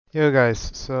Yo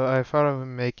guys, so I thought I would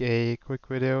make a quick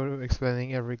video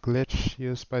explaining every glitch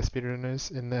used by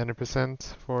speedrunners in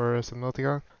 100% for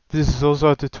Subnautica. This is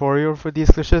also a tutorial for these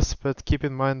glitches, but keep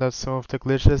in mind that some of the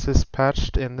glitches is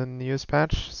patched in the newest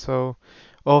patch, so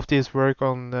all of these work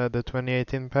on the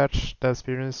 2018 patch that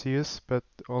speedrunners use, but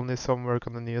only some work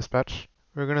on the newest patch.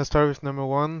 We're gonna start with number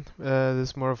one.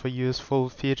 This is more of a useful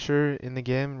feature in the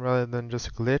game rather than just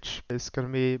a glitch. It's gonna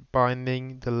be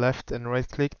binding the left and right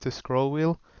click to scroll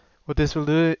wheel. What this will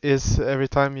do is every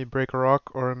time you break a rock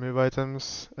or remove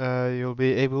items, you'll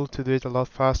be able to do it a lot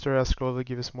faster as scroll will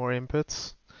give us more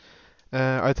inputs.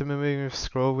 Item moving with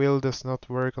scroll wheel does not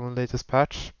work on the latest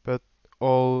patch, but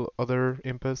all other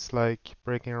inputs like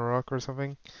breaking a rock or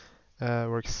something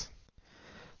works.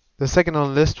 The second on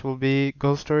the list will be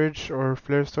gold storage or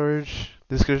flare storage.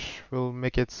 This glitch will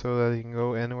make it so that you can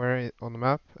go anywhere on the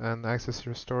map and access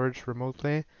your storage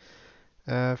remotely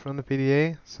from the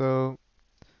PDA. So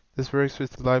this works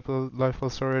with lifeful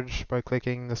storage by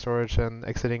clicking the storage and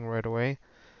exiting right away.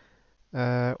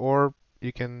 Or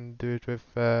you can do it with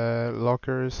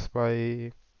lockers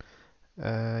by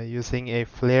using a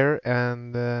flare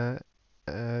and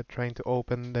trying to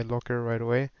open the locker right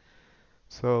away.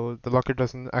 So the locker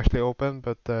doesn't actually open,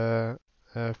 but the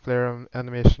flare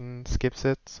animation skips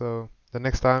it. So the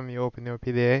next time you open your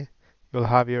PDA, you'll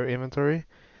have your inventory.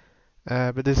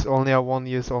 But this is only a one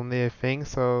use only thing,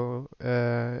 so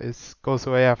it goes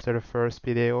away after the first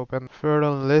PDA open. Third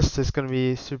on the list is going to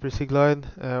be Super Sea Glide,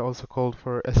 also called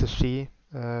for SSG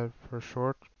for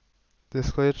short.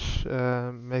 This glitch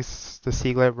makes the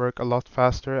Sea Glide work a lot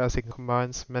faster as it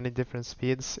combines many different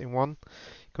speeds in one,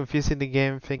 confusing the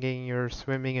game thinking you're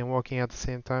swimming and walking at the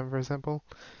same time, for example.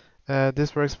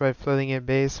 This works by flooding a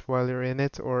base while you're in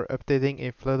it, or updating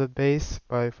a flooded base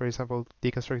by, for example,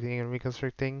 deconstructing and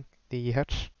reconstructing the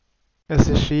hatch.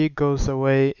 SSG goes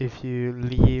away if you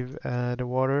leave the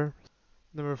water.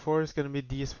 Number 4 is going to be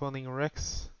despawning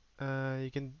wrecks.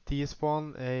 You can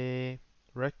despawn a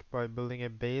wreck by building a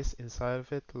base inside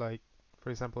of it, like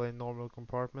for example a normal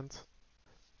compartment.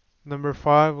 Number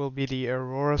 5 will be the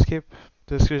aurora skip.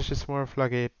 This glitch is more of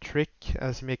like a trick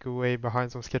as you make your way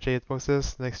behind some sketchy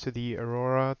hitboxes next to the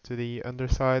aurora to the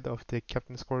underside of the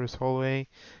captain's quarters hallway.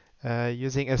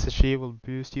 Using SSG will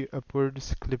boost you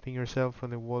upwards, clipping yourself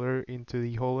from the water into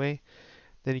the hallway.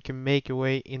 Then you can make your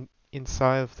way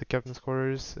inside of the captain's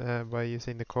quarters by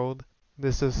using the code.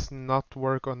 This does not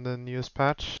work on the newest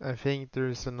patch. I think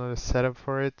there's another setup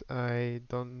for it. I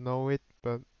don't know it,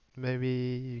 but maybe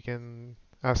you can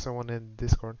ask someone in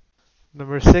Discord.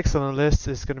 Number 6 on the list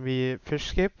is going to be fish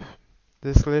skip.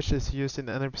 This glitch is used in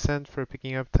 100% for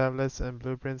picking up tablets and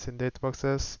blueprints in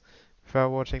databoxes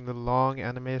without watching the long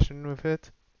animation with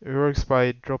it. It works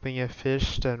by dropping a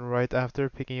fish, then right after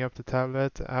picking up the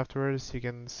tablet. Afterwards, you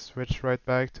can switch right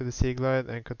back to the Sea Glide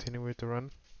and continue with the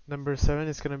run. Number 7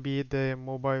 is going to be the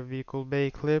mobile vehicle bay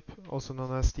clip, also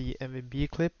known as the MVB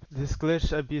clip. This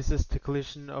glitch abuses the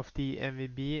collision of the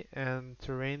MVB and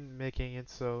terrain, making it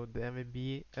so the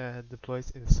MVB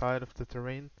deploys inside of the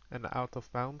terrain and out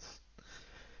of bounds.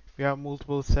 We have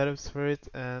multiple setups for it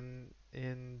and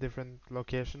in different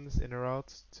locations in a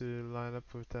route to line up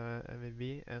with the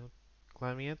MVB and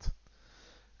climbing it.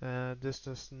 This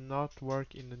does not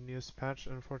work in the newest patch,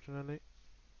 unfortunately.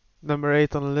 Number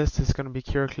 8 on the list is going to be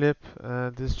cure clip.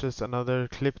 This is just another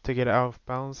clip to get out of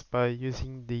bounds by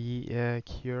using the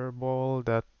cure ball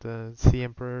that Sea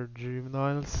Emperor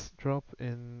juveniles drop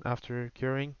in after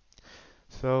curing.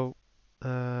 So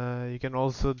you can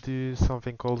also do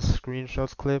something called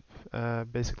screenshot clip.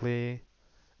 Basically,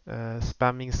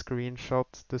 spamming screenshot,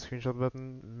 the screenshot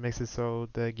button makes it so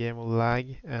the game will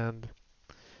lag and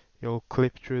you'll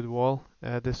clip through the wall.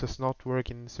 This does not work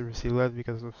in Super Sea Glide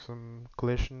because of some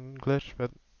collision glitch,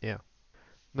 but yeah.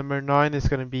 Number 9 is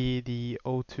going to be the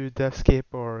O2 death skip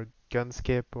or gun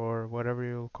skip or whatever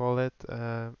you'll call it.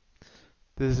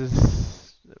 This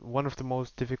is one of the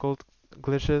most difficult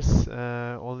glitches,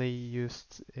 only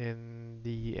used in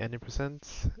the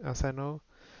 90% as I know.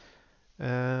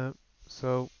 Uh,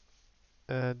 so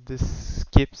this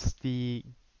skips the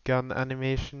gun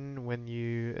animation when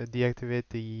you deactivate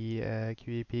the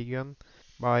QEP gun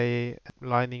by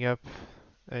lining up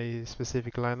a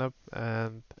specific lineup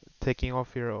and taking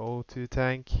off your O2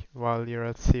 tank while you're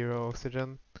at zero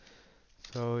oxygen.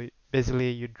 So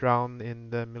basically you drown in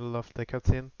the middle of the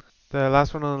cutscene. The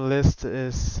last one on the list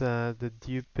is the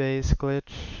dupe base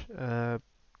glitch.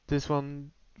 This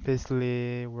one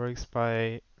basically works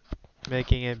by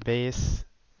making a base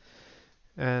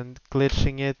and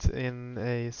glitching it in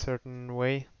a certain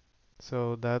way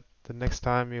so that the next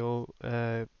time you'll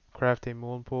craft a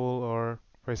Moonpool or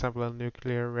for example a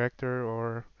nuclear reactor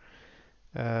or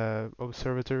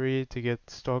observatory to get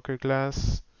stalker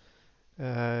glass,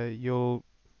 you'll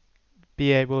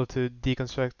be able to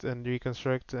deconstruct and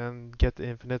reconstruct and get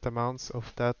infinite amounts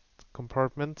of that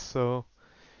compartment. So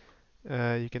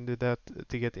you can do that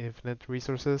to get infinite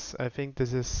resources. I think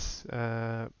this is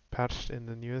patched in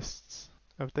the newest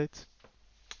update.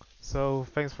 So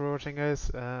thanks for watching,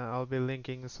 guys. I'll be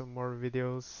linking some more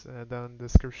videos down in the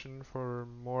description for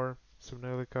more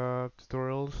Subnautica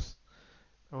tutorials.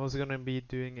 I'm also gonna be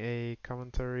doing a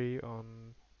commentary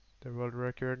on the world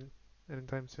record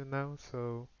anytime soon now,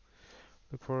 so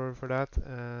look forward for that,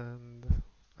 and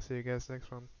I'll see you guys next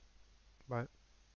one. Bye.